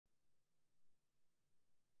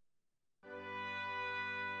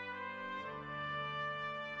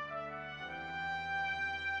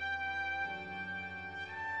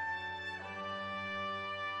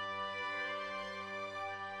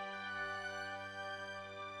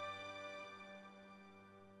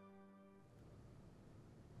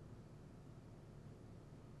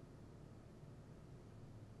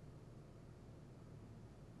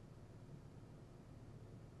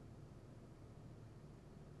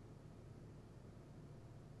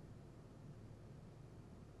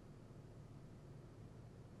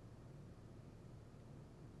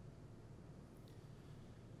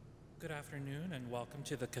Good afternoon and welcome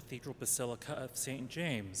to the Cathedral Basilica of St.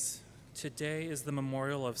 James. Today is the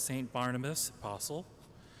memorial of St. Barnabas, Apostle.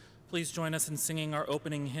 Please join us in singing our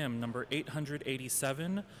opening hymn, number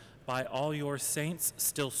 887, By All Your Saints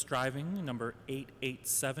Still Striving, number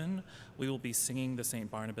 887. We will be singing the St.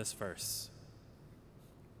 Barnabas verse.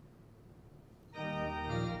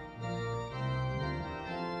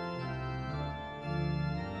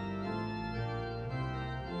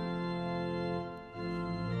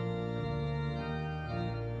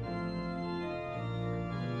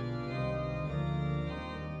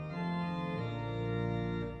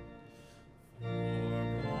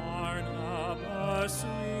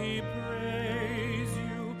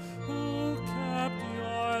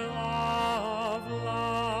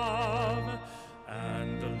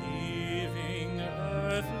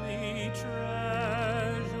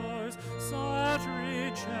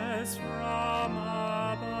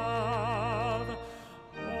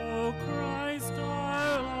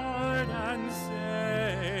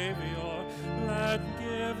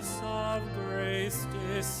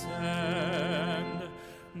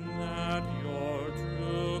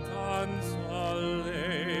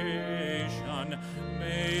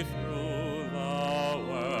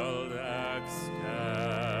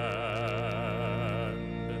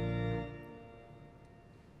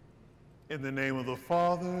 In the name of the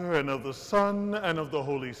Father, and of the Son, and of the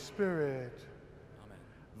Holy Spirit. Amen.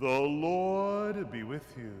 The Lord be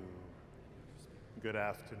with you. Good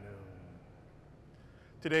afternoon.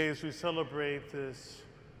 Today, as we celebrate this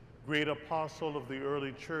great apostle of the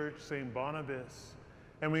early church, St. Barnabas,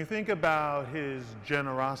 and we think about his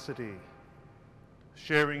generosity,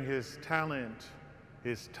 sharing his talent,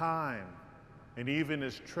 his time, and even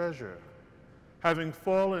his treasure, having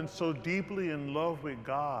fallen so deeply in love with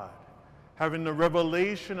God, having the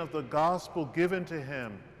revelation of the gospel given to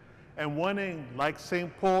him, and wanting, like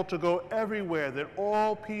St. Paul, to go everywhere that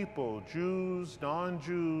all people, Jews,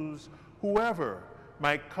 non-Jews, whoever,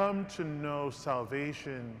 might come to know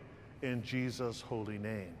salvation in Jesus' holy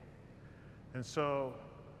name. And so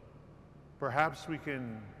perhaps we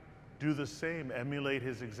can do the same, emulate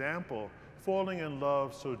his example, falling in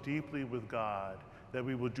love so deeply with God that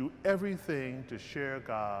we will do everything to share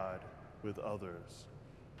God with others.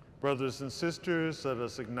 Brothers and sisters, let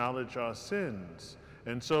us acknowledge our sins,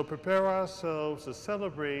 and so prepare ourselves to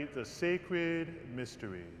celebrate the sacred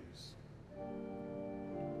mysteries.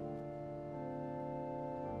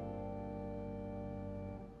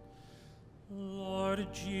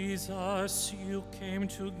 Lord Jesus, you came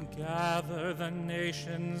to gather the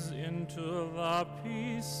nations into the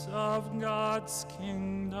peace of God's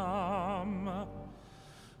kingdom.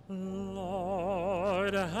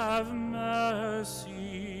 Lord, have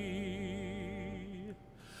mercy.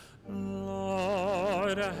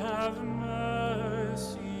 Lord, have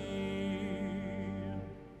mercy.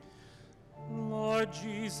 Lord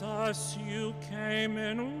Jesus, you came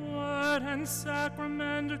in word and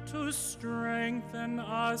sacrament to strengthen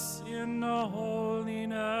us in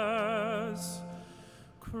holiness.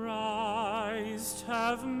 Christ,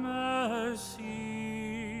 have mercy.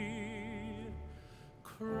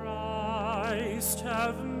 Christ,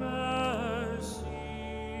 have mercy.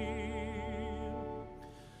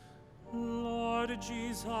 Lord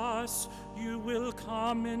Jesus, you will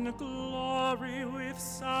come in glory with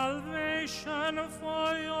salvation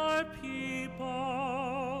for your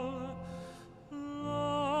people.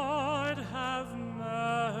 Lord, have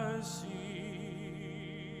mercy.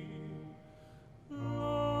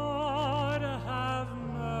 Lord, have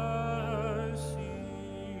mercy.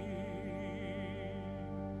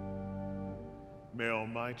 May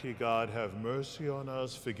Almighty God have mercy on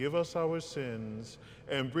us, forgive us our sins,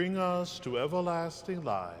 and bring us to everlasting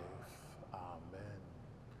life. Amen.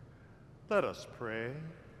 Let us pray.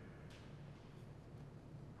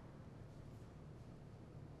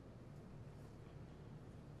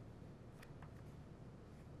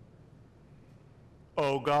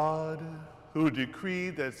 O God, who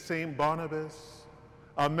decreed that St. Barnabas,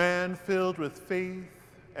 a man filled with faith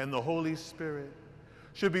and the Holy Spirit,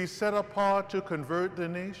 should be set apart to convert the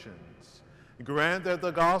nations, grant that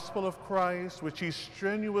the gospel of Christ, which he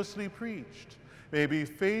strenuously preached, may be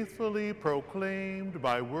faithfully proclaimed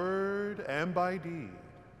by word and by deed.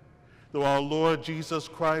 Through our Lord Jesus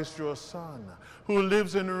Christ, your Son, who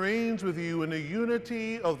lives and reigns with you in the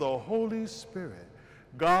unity of the Holy Spirit,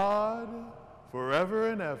 God, forever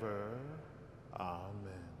and ever. Amen.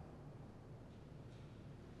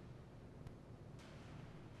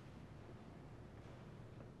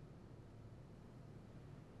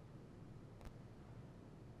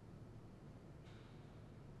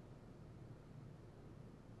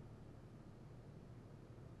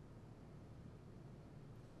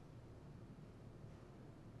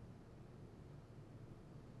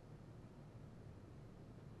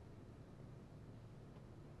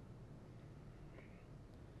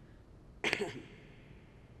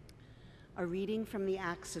 A reading from the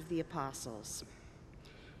Acts of the Apostles.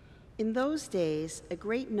 In those days, a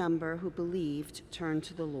great number who believed turned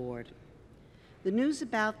to the Lord. The news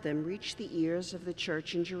about them reached the ears of the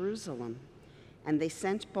church in Jerusalem, and they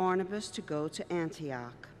sent Barnabas to go to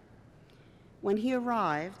Antioch. When he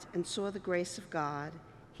arrived and saw the grace of God,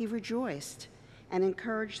 he rejoiced and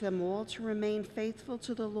encouraged them all to remain faithful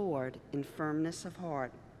to the Lord in firmness of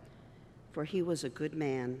heart, for he was a good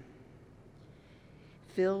man,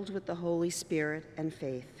 filled with the Holy Spirit and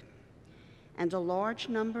faith. And a large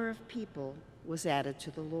number of people was added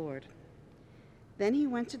to the Lord. Then he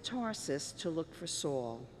went to Tarsus to look for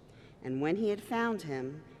Saul, and when he had found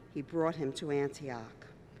him, he brought him to Antioch.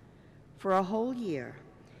 For a whole year,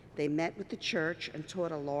 they met with the church and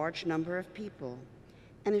taught a large number of people,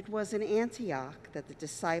 and it was in Antioch that the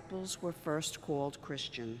disciples were first called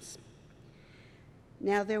Christians.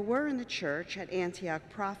 Now there were in the church at Antioch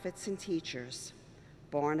prophets and teachers: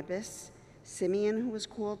 Barnabas, Simeon, who was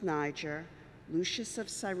called Niger, Lucius of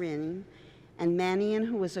Cyrene, and Manaen,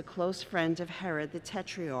 who was a close friend of Herod the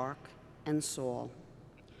Tetrarch, and Saul.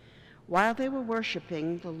 While they were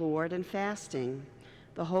worshiping the Lord and fasting,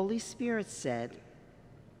 the Holy Spirit said,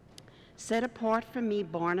 "Set apart for me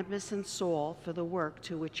Barnabas and Saul for the work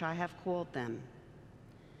to which I have called them."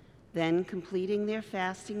 Then, completing their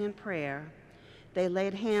fasting and prayer, they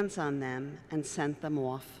laid hands on them and sent them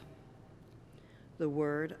off. The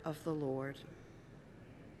word of the Lord.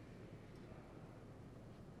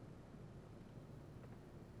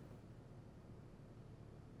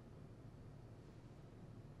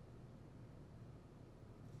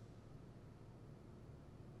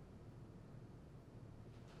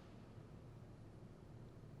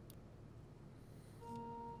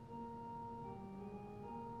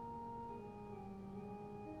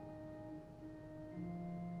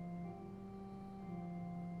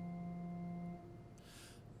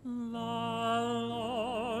 The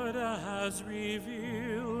Lord has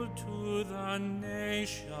revealed to the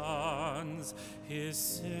nations his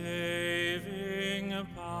saving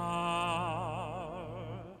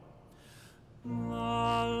power. The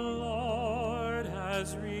Lord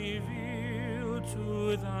has revealed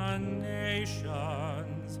to the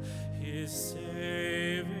nations his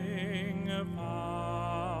saving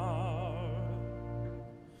power.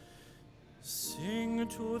 Sing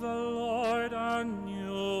to the Lord a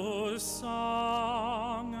new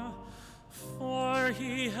song, for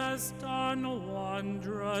he has done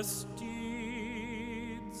wondrous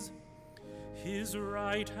deeds. His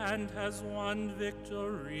right hand has won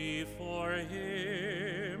victory for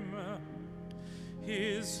him.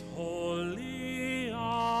 His holy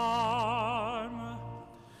arm,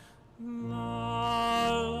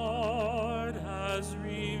 the Lord has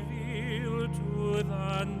revealed to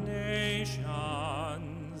the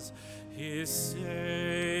nations his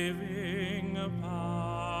saving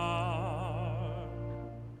power.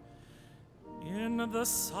 In the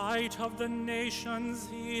sight of the nations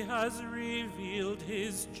he has revealed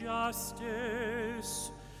his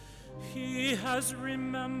justice. He has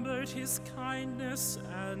remembered his kindness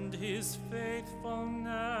and his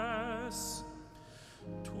faithfulness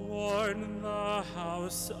toward the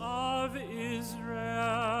house of Israel.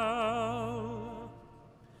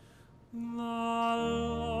 The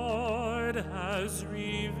Lord has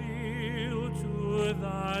revealed to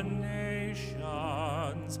the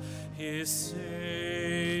nations his saving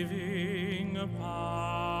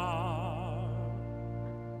power.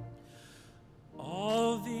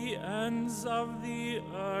 All the ends of the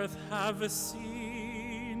earth have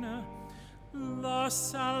seen the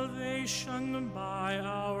salvation by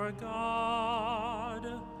our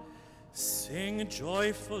God. Sing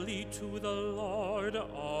joyfully to the Lord,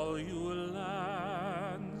 all you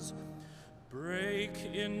lands. Break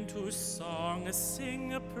into song,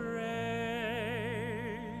 sing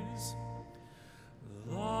praise.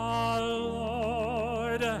 The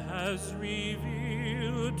Lord has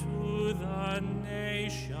revealed to the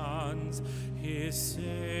nations his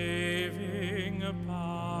saving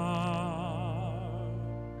power.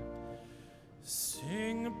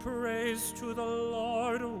 Sing praise to the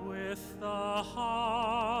Lord with the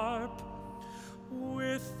harp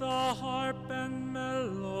and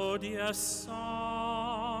melodious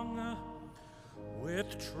song,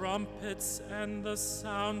 with trumpets and the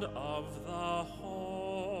sound of the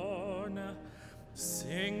horn.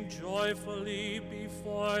 Sing joyfully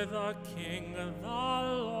before the King, the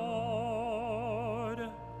Lord.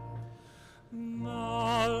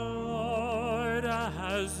 The Lord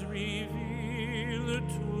has revealed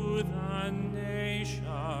to the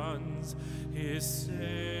nations his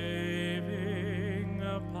saving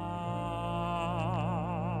power.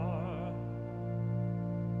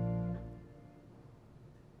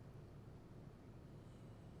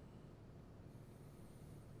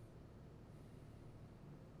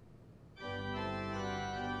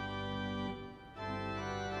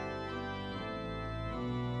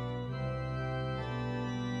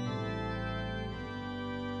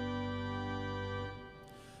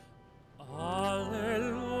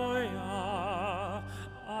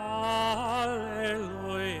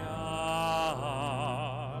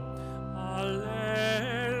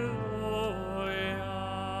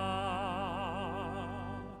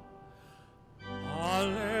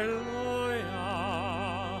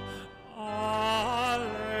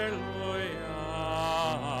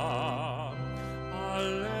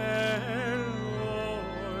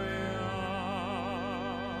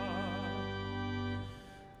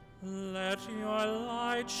 your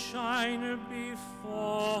light shine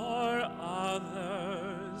before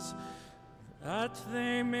others, that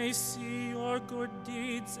they may see your good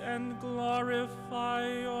deeds and glorify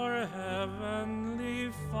your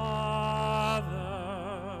heavenly Father.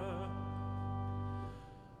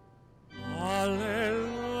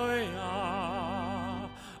 Alleluia,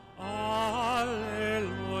 alleluia,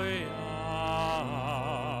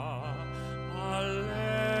 alleluia.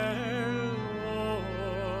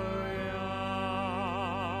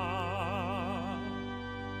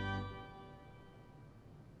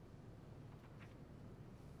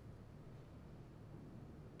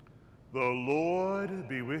 The Lord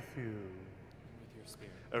be with you. And with your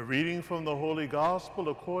spirit. A reading from the Holy Gospel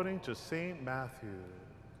according to St. Matthew.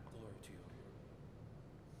 Glory to you.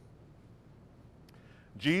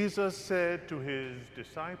 Jesus said to his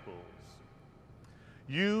disciples,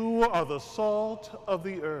 "You are the salt of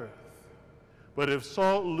the earth, but if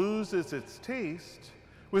salt loses its taste,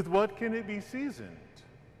 with what can it be seasoned?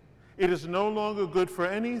 It is no longer good for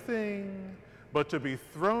anything but to be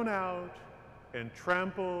thrown out and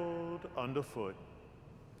trampled underfoot.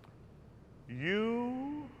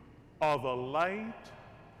 You are the light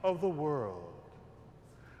of the world.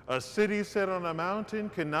 A city set on a mountain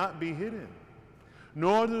cannot be hidden,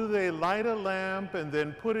 nor do they light a lamp and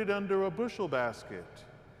then put it under a bushel basket.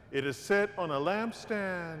 It is set on a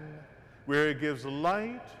lampstand where it gives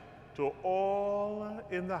light to all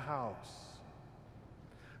in the house.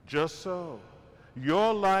 Just so,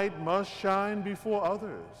 your light must shine before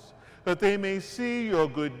others, that they may see your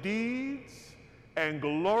good deeds and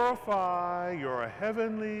glorify your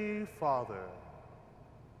heavenly Father."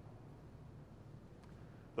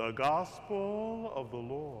 The Gospel of the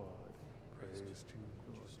Lord. Praise to you,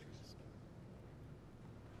 Lord Jesus.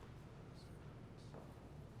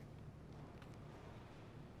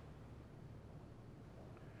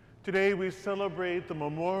 Today we celebrate the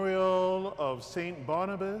memorial of St.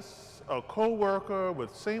 Barnabas, a co-worker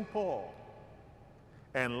with St. Paul.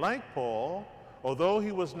 And like Paul, although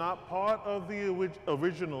he was not part of the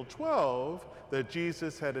original 12 that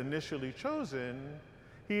Jesus had initially chosen,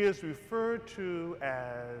 he is referred to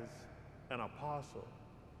as an apostle,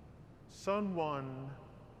 someone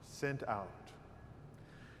sent out.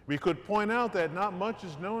 We could point out that not much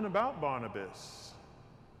is known about Barnabas.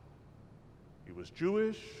 He was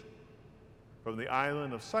Jewish, from the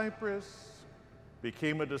island of Cyprus,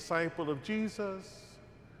 became a disciple of Jesus,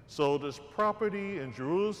 sold his property in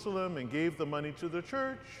Jerusalem and gave the money to the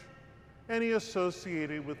church, and he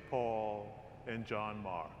associated with Paul and John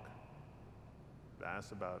Mark.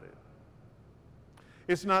 That's about it.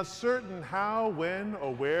 It's not certain how, when,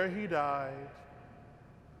 or where he died.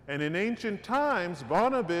 And in ancient times,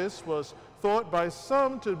 Barnabas was thought by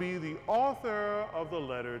some to be the author of the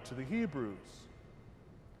letter to the Hebrews.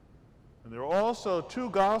 And there are also two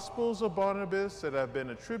Gospels of Barnabas that have been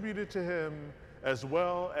attributed to him, as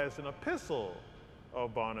well as an epistle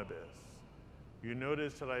of Barnabas. You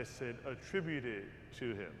notice that I said attributed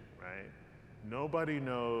to him, right? Nobody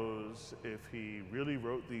knows if he really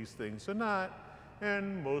wrote these things or not,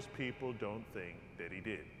 and most people don't think that he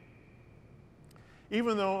did.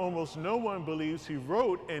 Even though almost no one believes he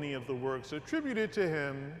wrote any of the works attributed to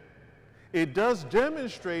him, it does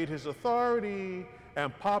demonstrate his authority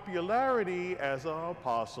and popularity as an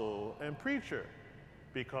apostle and preacher,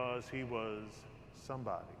 because he was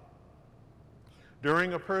somebody.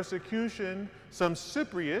 During a persecution, some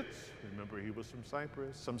Cypriots, remember he was from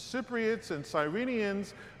Cyprus, some Cypriots and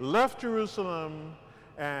Cyrenians left Jerusalem,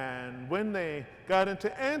 and when they got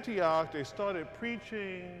into Antioch, they started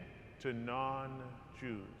preaching to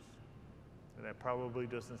non-Jews. And that probably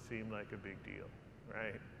doesn't seem like a big deal,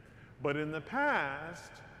 right? But in the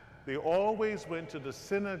past, they always went to the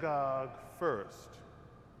synagogue first.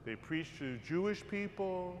 They preached to Jewish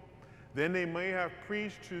people. Then they may have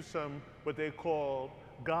preached to some what they called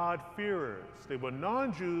God-fearers. They were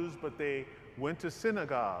non-Jews, but they went to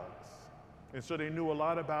synagogues. And so they knew a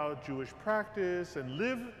lot about Jewish practice and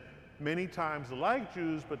lived many times like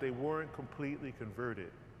Jews, but they weren't completely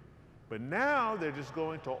converted. But now they're just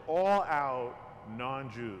going to all-out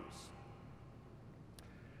non-Jews.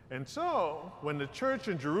 And so when the church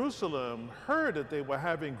in Jerusalem heard that they were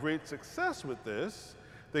having great success with this,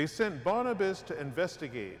 they sent Barnabas to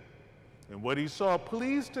investigate. And what he saw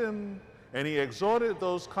pleased him, and he exhorted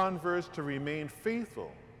those converts to remain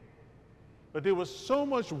faithful. But there was so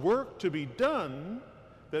much work to be done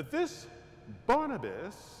that this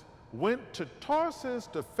Barnabas went to Tarsus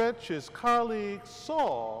to fetch his colleague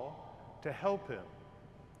Saul to help him.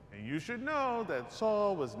 And you should know that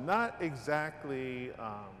Saul was not exactly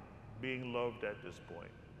being loved at this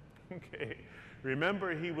point. Okay,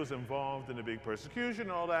 Remember, he was involved in a big persecution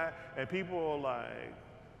and all that, and people were like,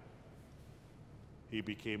 he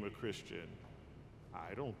became a Christian.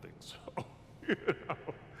 I don't think so. You know?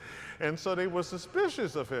 And so they were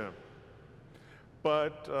suspicious of him.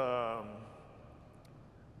 But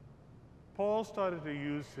Paul started to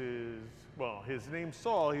use his name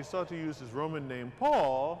Saul, he started to use his Roman name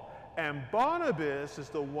Paul, and Barnabas is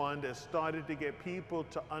the one that started to get people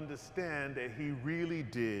to understand that he really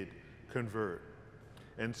did convert.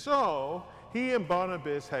 And so he and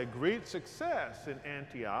Barnabas had great success in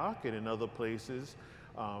Antioch and in other places.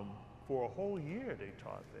 For a whole year they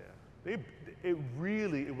taught there.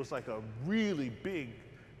 It was like a really big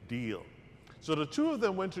deal. So the two of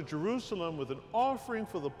them went to Jerusalem with an offering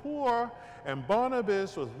for the poor, and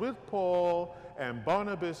Barnabas was with Paul and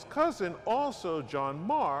Barnabas' cousin, also John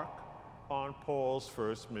Mark, on Paul's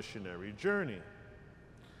first missionary journey.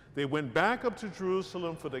 They went back up to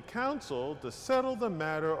Jerusalem for the council to settle the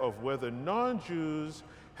matter of whether non-Jews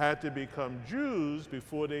had to become Jews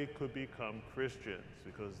before they could become Christians,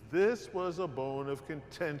 because this was a bone of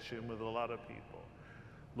contention with a lot of people.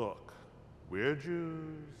 Look, we're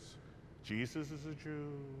Jews. Jesus is a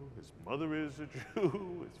Jew, his mother is a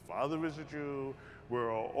Jew, his father is a Jew,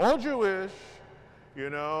 we're all Jewish,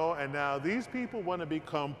 you know, and now these people want to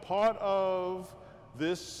become part of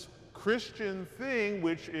this Christian thing,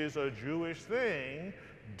 which is a Jewish thing.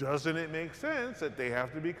 Doesn't it make sense that they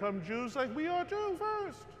have to become Jews like we are too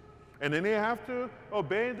first? And then they have to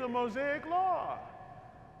obey the Mosaic law.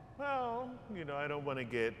 Well, you know, I don't want to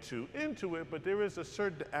get too into it, but there is a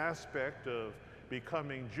certain aspect of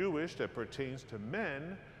becoming Jewish that pertains to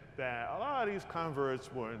men that a lot of these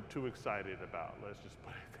converts weren't too excited about. Let's just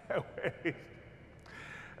put it that way.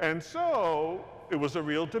 And so it was a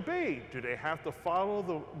real debate. Do they have to follow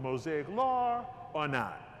the Mosaic law or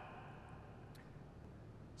not?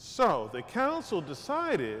 So the council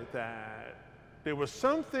decided that there were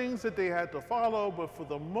some things that they had to follow, but for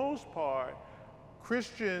the most part,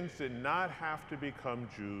 Christians did not have to become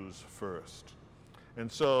Jews first.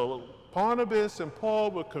 And so Barnabas and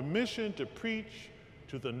Paul were commissioned to preach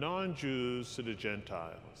to the non-Jews, to the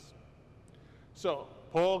Gentiles. So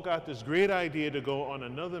Paul got this great idea to go on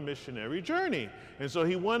another missionary journey. And so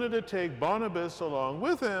he wanted to take Barnabas along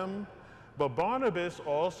with him, but Barnabas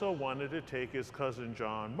also wanted to take his cousin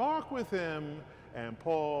John Mark with him, and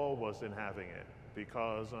Paul wasn't having it,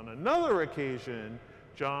 because on another occasion,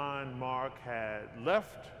 John Mark had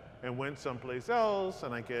left and went someplace else,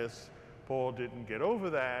 and I guess Paul didn't get over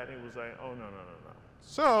that. He was like, oh, no.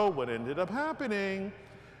 So what ended up happening,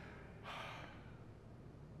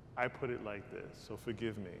 I put it like this, so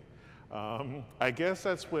forgive me. I guess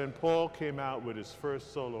that's when Paul came out with his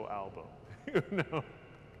first solo album,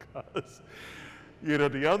 because,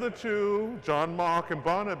 the other two, John Mark and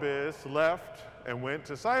Barnabas, left and went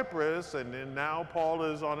to Cyprus, and then now Paul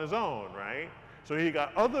is on his own, right? So he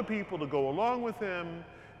got other people to go along with him,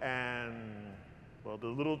 and, well, the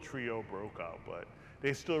little trio broke up, but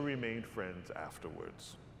they still remained friends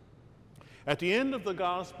afterwards. At the end of the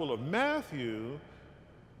Gospel of Matthew,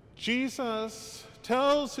 Jesus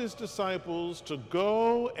tells his disciples to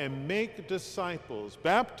go and make disciples,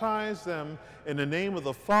 baptize them in the name of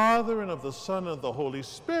the Father and of the Son and of the Holy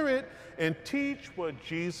Spirit, and teach what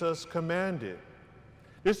Jesus commanded.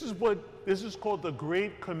 This is called the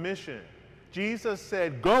Great Commission. Jesus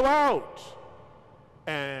said, go out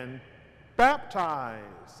and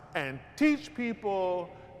baptize and teach people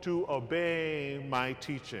to obey my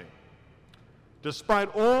teaching.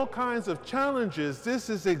 Despite all kinds of challenges, this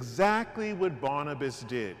is exactly what Barnabas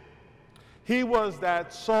did. He was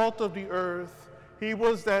that salt of the earth. He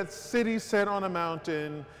was that city set on a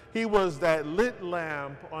mountain. He was that lit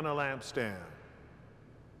lamp on a lampstand.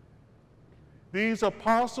 These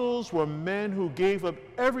apostles were men who gave up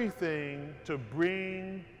everything to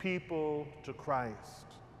bring people to Christ.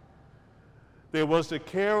 There was the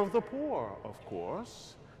care of the poor, of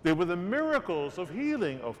course. There were the miracles of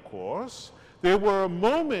healing, of course. There were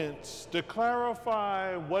moments to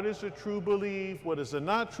clarify what is a true belief, what is a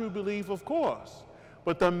not true belief, of course.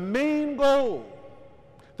 But the main goal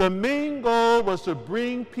was to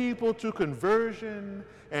bring people to conversion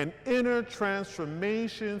and inner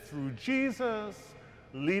transformation through Jesus,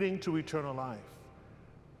 leading to eternal life.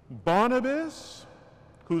 Barnabas,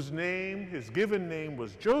 whose given name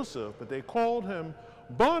was Joseph, but they called him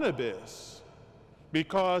Barnabas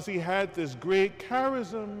because he had this great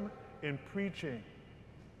charism in preaching.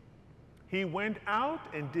 He went out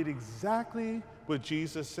and did exactly what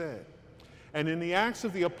Jesus said. And in the Acts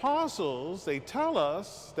of the Apostles, they tell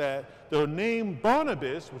us that the name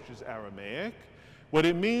Barnabas, which is Aramaic, what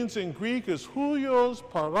it means in Greek is huios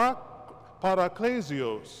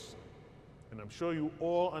Paraklesios. And I'm sure you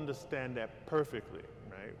all understand that perfectly,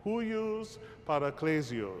 right? Huios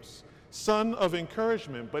paraklesios, son of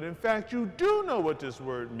encouragement. But in fact, you do know what this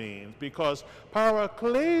word means, because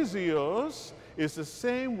paraklesios is the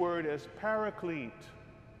same word as paraclete.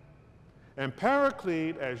 And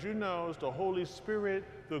paraclete, as you know, is the Holy Spirit,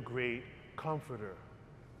 the great comforter.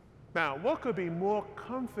 Now, what could be more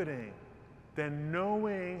comforting than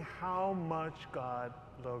knowing how much God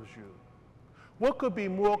loves you? What could be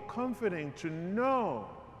more comforting to know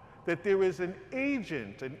that there is an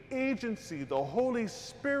agent, an agency, the Holy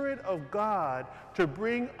Spirit of God, to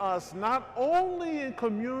bring us not only in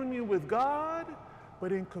communion with God,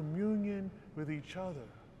 but in communion with each other,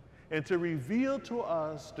 and to reveal to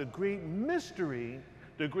us the great mystery,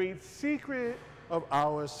 the great secret of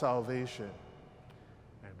our salvation.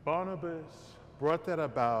 And Barnabas brought that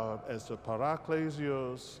about as the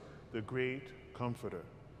Paraklesios, the great comforter.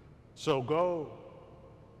 So go,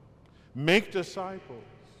 make disciples,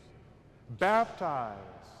 baptize,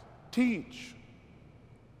 teach.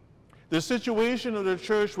 The situation of the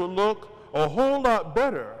church will look a whole lot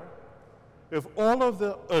better if all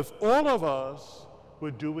of us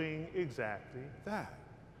were doing exactly that.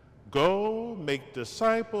 Go, make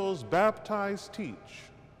disciples, baptize, teach.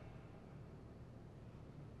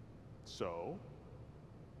 So,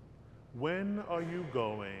 when are you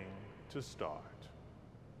going to start?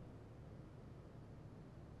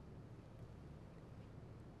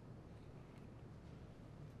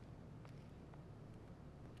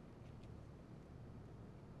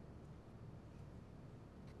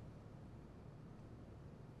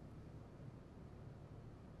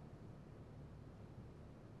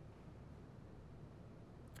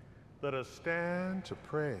 Let us stand to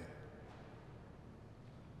pray.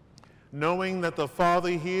 Knowing that the Father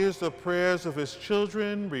hears the prayers of his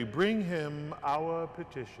children, we bring him our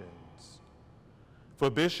petitions. For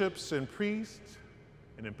bishops and priests,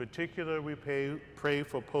 and in particular we pray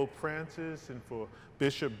for Pope Francis and for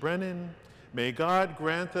Bishop Brennan, may God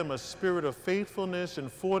grant them a spirit of faithfulness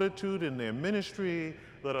and fortitude in their ministry.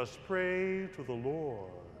 Let us pray to the Lord.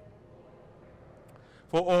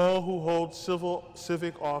 For all who hold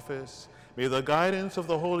civic office, may the guidance of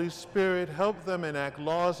the Holy Spirit help them enact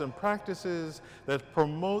laws and practices that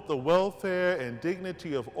promote the welfare and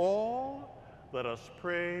dignity of all. Let us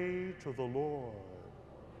pray to the Lord.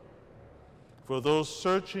 For those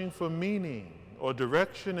searching for meaning or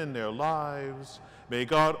direction in their lives, may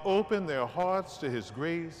God open their hearts to his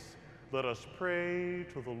grace. Let us pray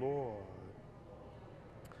to the Lord.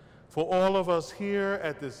 For all of us here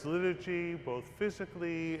at this liturgy, both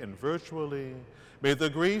physically and virtually, may the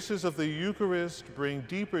graces of the Eucharist bring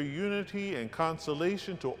deeper unity and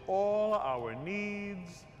consolation to all our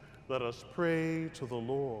needs. Let us pray to the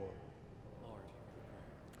Lord.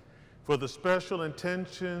 For the special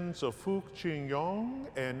intentions of Phuc Ching Yong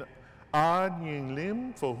and Ad Ying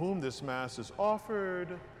Lim, for whom this Mass is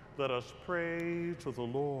offered, let us pray to the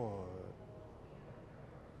Lord.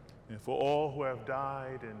 And for all who have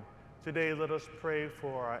died, and today let us pray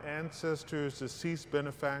for our ancestors, deceased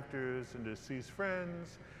benefactors, and deceased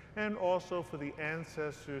friends, and also for the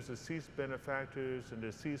ancestors, deceased benefactors, and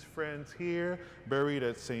deceased friends here buried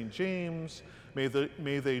at St. James. May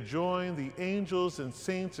they join the angels and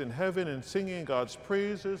saints in heaven in singing God's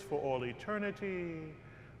praises for all eternity.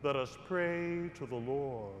 Let us pray to the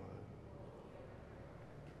Lord.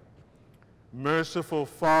 Merciful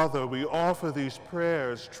Father, we offer these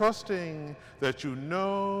prayers, trusting that you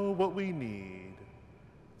know what we need.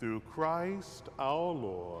 Through Christ our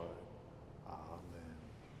Lord. Amen.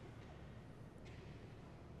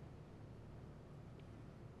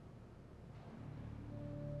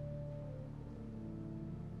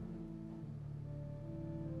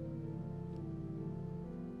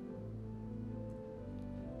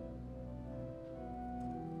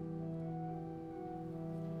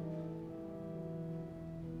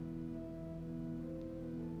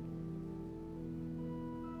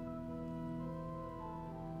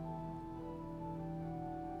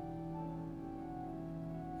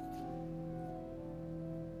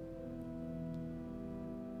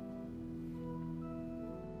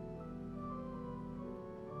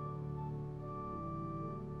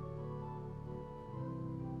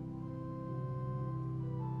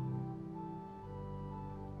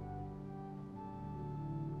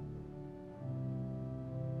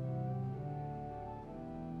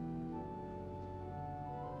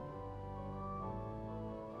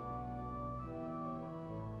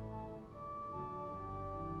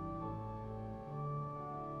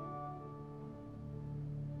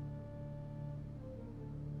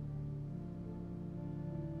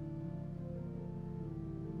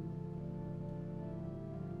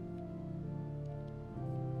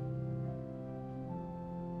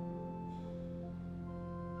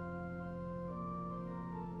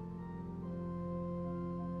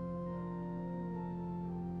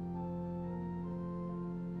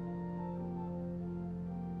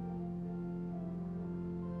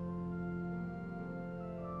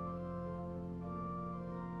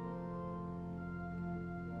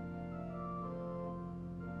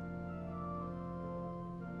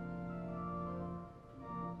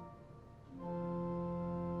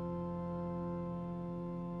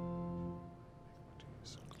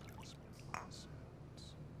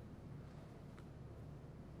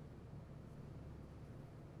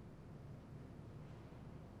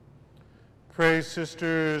 Pray,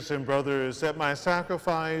 sisters and brothers, that my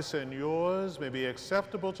sacrifice and yours may be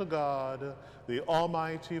acceptable to God, the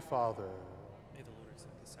Almighty Father. May the Lord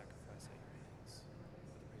accept the sacrifice at your hands for the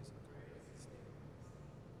praise and glory of his name.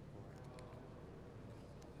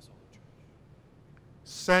 Lord, this holy church.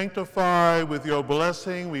 Sanctify with your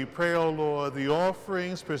blessing, we pray, O Lord, the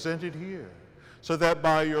offerings presented here, so that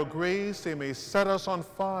by your grace they may set us on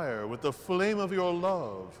fire with the flame of your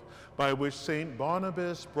love, by which St.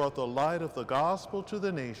 Barnabas brought the light of the gospel to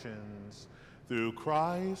the nations, through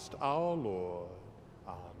Christ our Lord.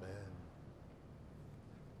 Amen.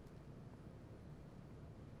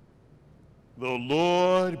 The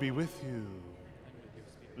Lord be with you.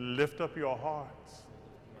 Lift up your hearts.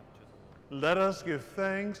 Let us give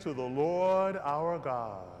thanks to the Lord our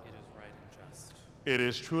God. It is right and just. It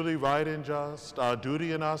is truly right and just, our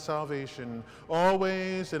duty and our salvation,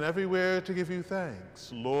 always and everywhere to give you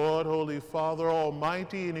thanks, Lord, Holy Father,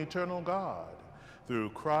 Almighty and eternal God,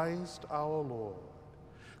 through Christ our Lord.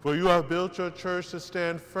 For you have built your church to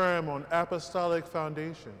stand firm on apostolic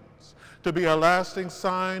foundations, to be a lasting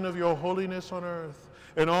sign of your holiness on earth,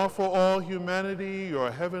 and offer all humanity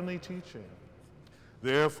your heavenly teaching.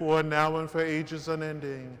 Therefore, now and for ages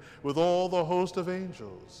unending, with all the host of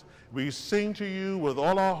angels, we sing to you with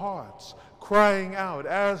all our hearts, crying out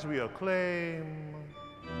as we acclaim.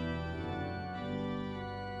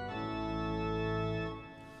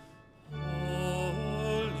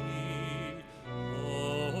 Holy,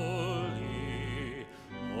 holy,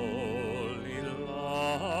 holy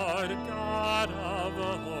Lord God of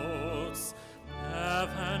hosts,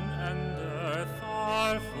 heaven and earth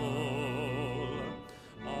are full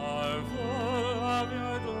of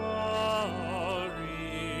your glory.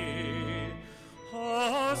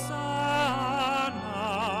 Hosanna,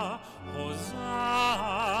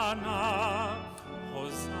 Hosanna,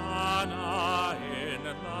 Hosanna in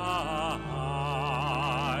the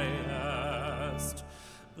highest.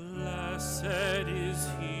 Blessed is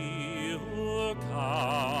he who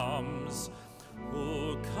comes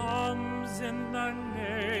in the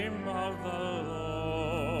name of the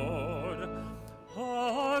Lord.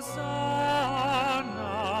 Hosanna,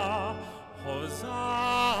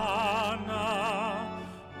 Hosanna,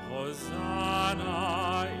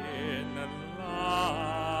 Hosanna in the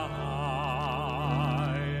highest.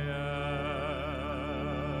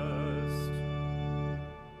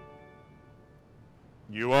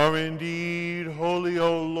 You are indeed holy,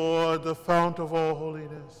 O Lord, the fount of all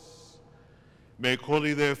holiness. Make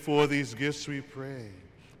holy, therefore, these gifts, we pray,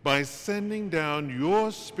 by sending down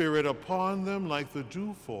your Spirit upon them like the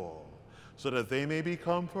dewfall, so that they may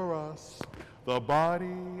become for us the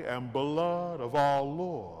body and blood of our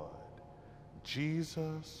Lord,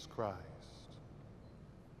 Jesus Christ.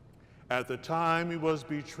 At the time he was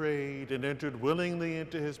betrayed and entered willingly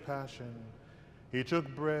into his passion, he took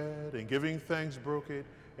bread and giving thanks broke it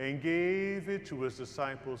and gave it to his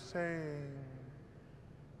disciples, saying,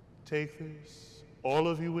 "Take this, all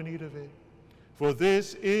of you in need of it, for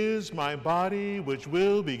this is my body which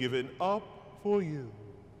will be given up for you."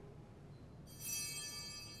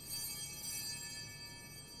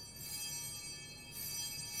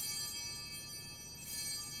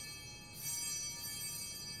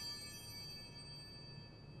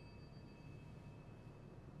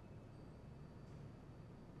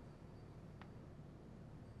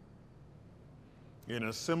 In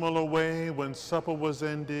a similar way, when supper was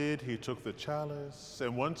ended, he took the chalice,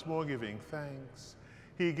 and once more giving thanks,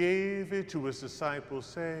 he gave it to his disciples,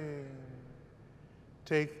 saying,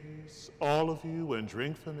 "Take this, all of you, and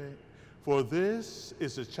drink from it, for this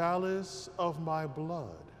is the chalice of my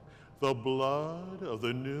blood, the blood of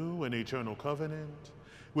the new and eternal covenant,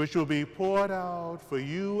 which will be poured out for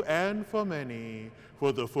you and for many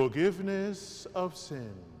for the forgiveness of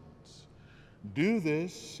sins. Do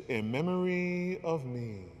this in memory of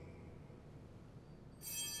me."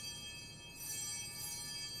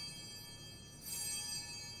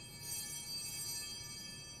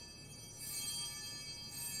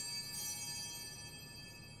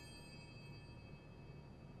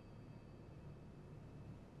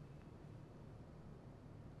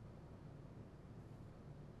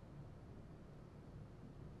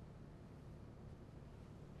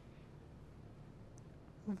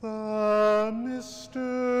 The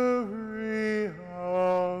mystery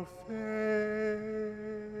of faith.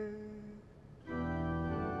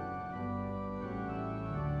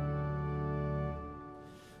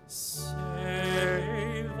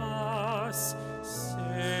 Save us,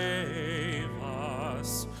 save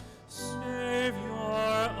us, Savior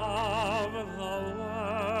of the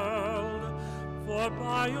world, for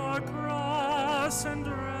by your cross and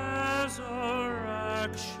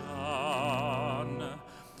resurrection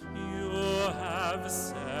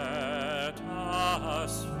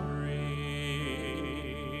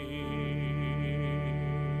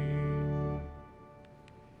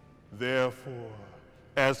Therefore,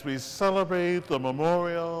 as we celebrate the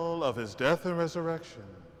memorial of his death and resurrection,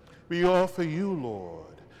 we offer you,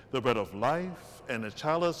 Lord, the bread of life and the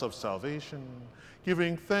chalice of salvation,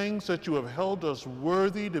 giving thanks that you have held us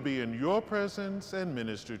worthy to be in your presence and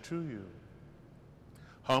minister to you.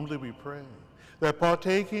 Humbly we pray that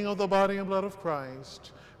partaking of the body and blood of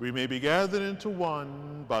Christ, we may be gathered into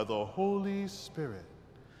one by the Holy Spirit.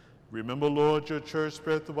 Remember, Lord, your church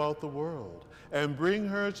spread throughout the world, and bring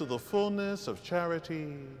her to the fullness of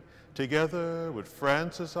charity, together with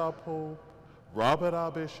Francis our Pope, Robert our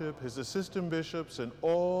Bishop, his assistant bishops, and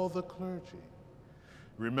all the clergy.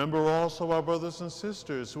 Remember also our brothers and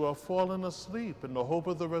sisters who have fallen asleep in the hope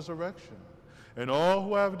of the resurrection, and all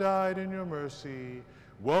who have died in your mercy.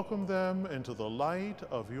 Welcome them into the light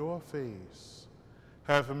of your face.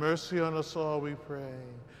 Have mercy on us all, we pray,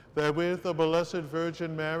 that with the Blessed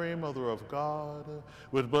Virgin Mary, Mother of God,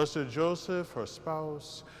 with Blessed Joseph, her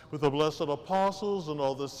spouse, with the blessed apostles and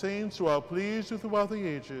all the saints who are pleased you throughout the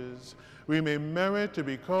ages, we may merit to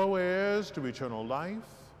be co-heirs to eternal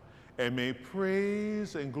life, and may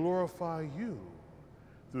praise and glorify you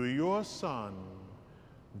through your Son,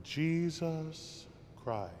 Jesus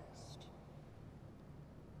Christ.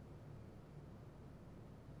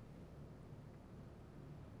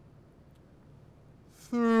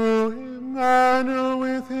 Through him and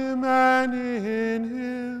with him and in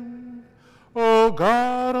him, O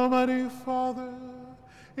God, Almighty Father,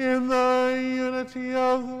 in the unity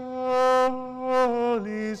of the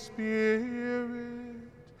Holy Spirit,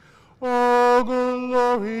 all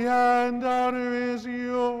glory and honor is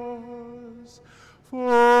yours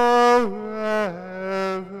forever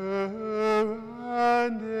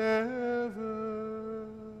and ever.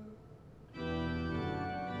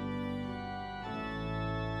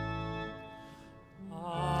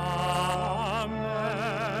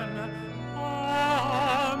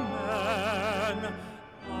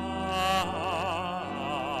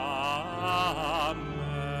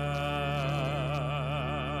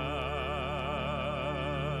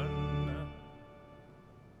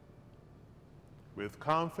 With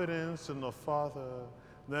confidence in the Father,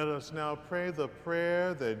 let us now pray the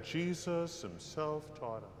prayer that Jesus himself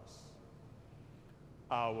taught us.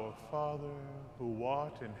 Our Father, who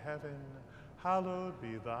art in heaven, hallowed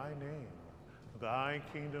be thy name. Thy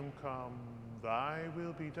kingdom come, thy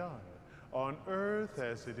will be done, on earth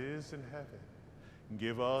as it is in heaven.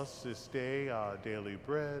 Give us this day our daily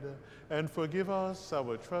bread, and forgive us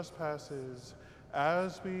our trespasses,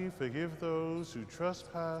 as we forgive those who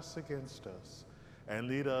trespass against us. And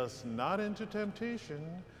lead us not into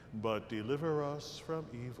temptation, but deliver us from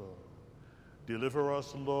evil. Deliver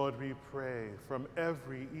us, Lord, we pray, from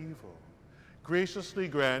every evil. Graciously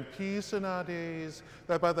grant peace in our days,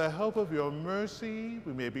 that by the help of your mercy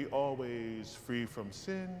we may be always free from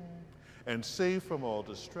sin and safe from all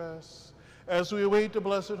distress, as we await the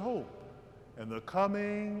blessed hope and the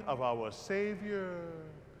coming of our Savior,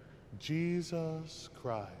 Jesus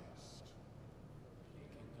Christ.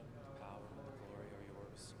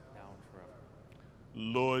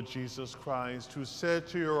 Lord Jesus Christ, who said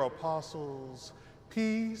to your apostles,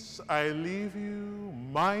 "Peace I leave you,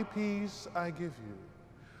 my peace I give you,"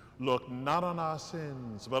 look not on our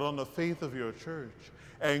sins, but on the faith of your church,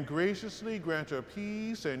 and graciously grant her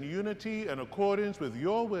peace and unity in accordance with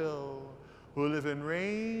your will, who live and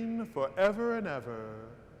reign forever and ever.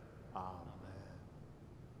 Amen.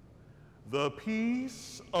 The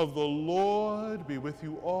peace of the Lord be with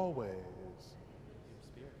you always.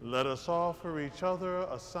 Let us offer each other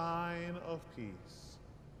a sign of peace.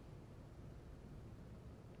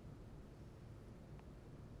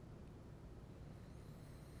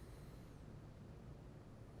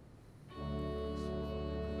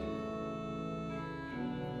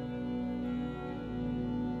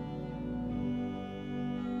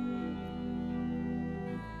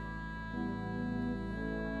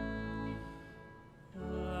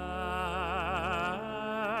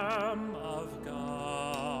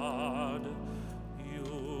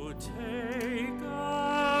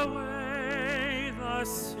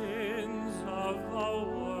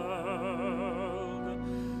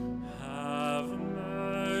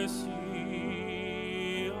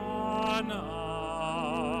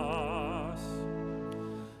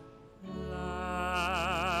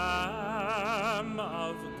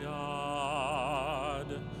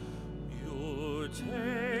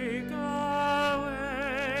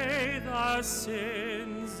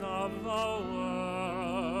 Sins of the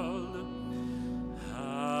world,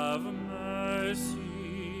 have mercy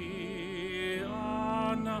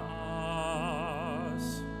on us.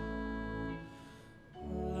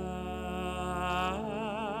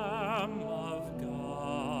 Lamb of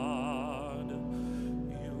God.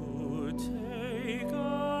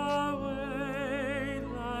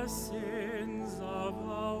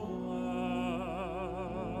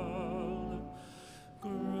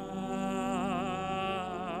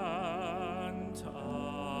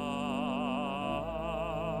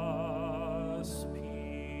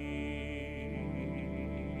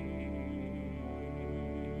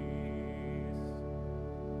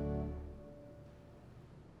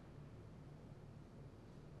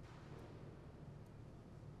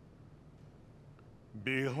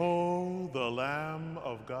 Behold the Lamb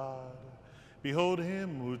of God. Behold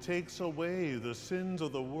him who takes away the sins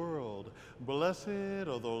of the world. Blessed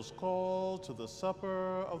are those called to the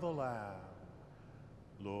supper of the Lamb.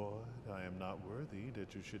 Lord, I am not worthy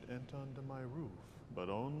that you should enter under my roof, but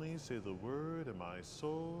only say the word, and my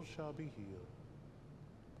soul shall be healed.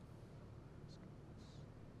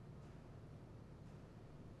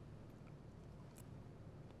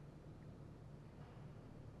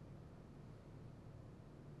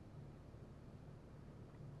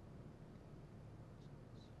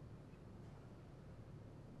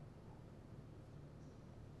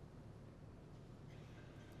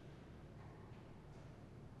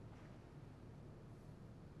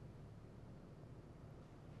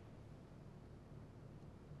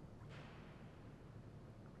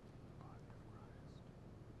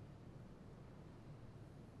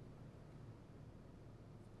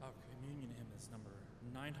 Our communion hymn is number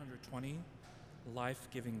 920,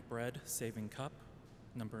 Life-Giving Bread, Saving Cup,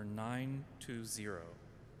 number 920.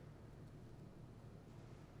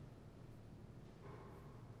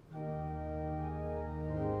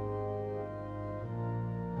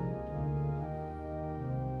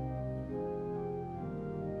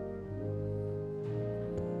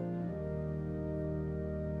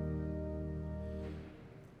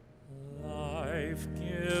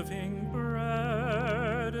 Life-giving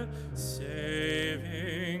bread,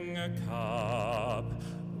 saving cup,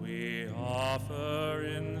 we offer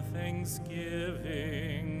in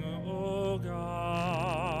thanksgiving, O God.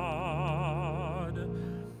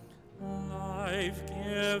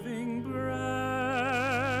 Life-giving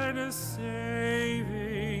bread,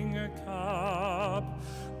 saving cup,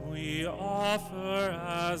 we offer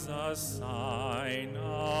as a sign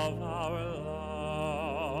of our love.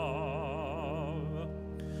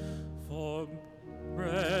 For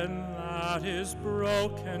bread that is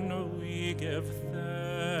broken, we give thanks.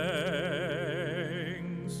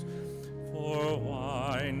 For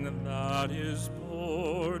wine that is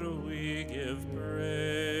poured, we give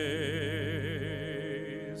praise.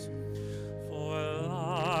 For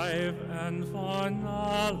life and for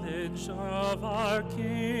knowledge of our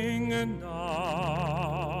kingdom,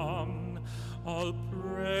 all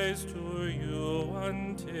praise to you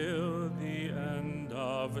until the end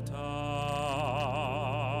of time.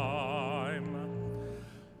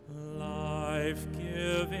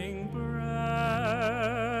 Life-giving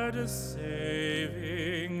bread,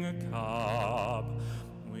 saving cup,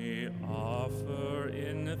 we offer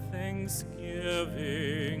in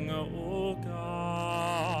thanksgiving, O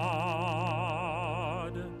God.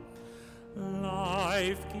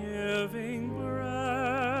 Life-giving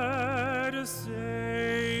bread,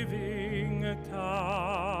 saving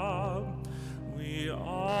cup, we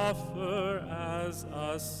offer as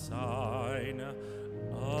a sign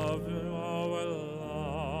of our love.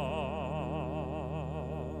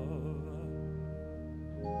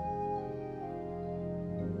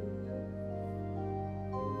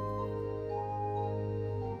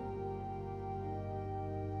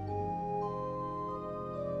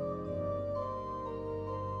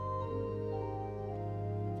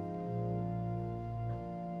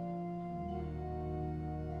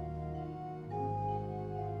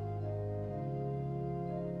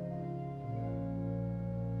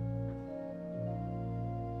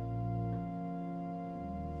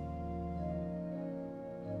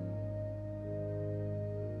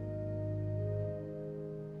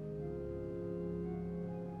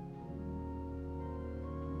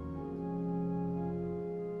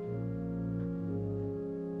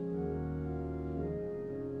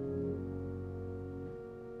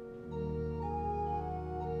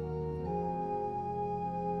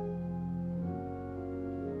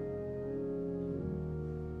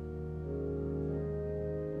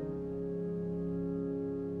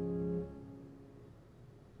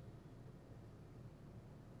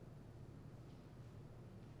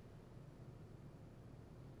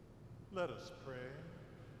 Let us pray.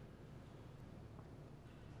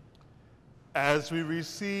 As we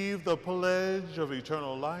receive the pledge of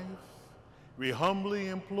eternal life, we humbly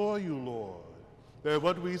implore you, Lord, that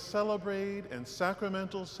what we celebrate in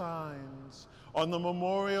sacramental signs on the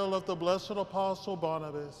memorial of the blessed Apostle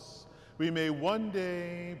Barnabas, we may one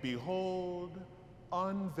day behold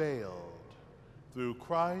unveiled through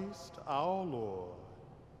Christ our Lord.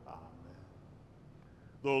 Amen.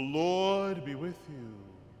 The Lord be with you.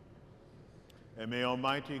 And may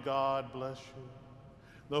Almighty God bless you,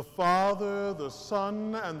 the Father, the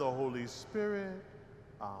Son, and the Holy Spirit.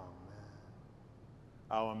 Amen.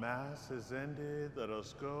 Our Mass is ended. Let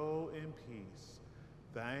us go in peace.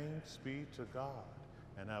 Thanks be to God,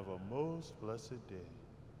 and have a most blessed day.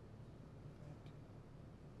 Thank you.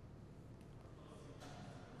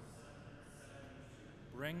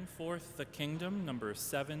 Bring Forth the Kingdom, number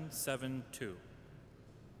 772.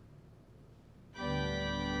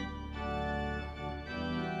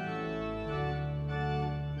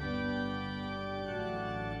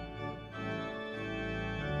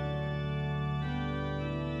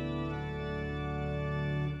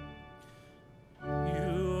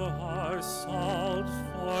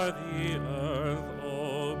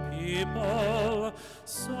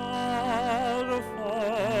 Salt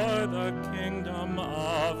for the kingdom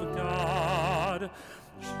of God.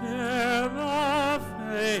 Share the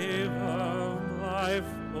favor of life,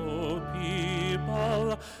 O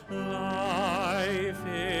people, life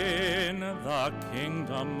in the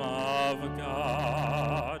kingdom of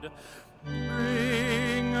God.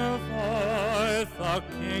 Bring forth the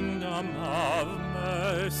kingdom of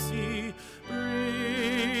mercy.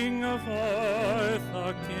 Bring forth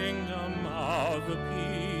the kingdom of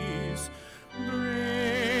peace.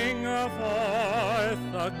 Bring forth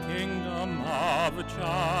the kingdom of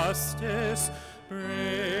justice.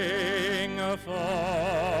 Bring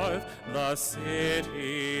forth the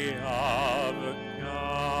city of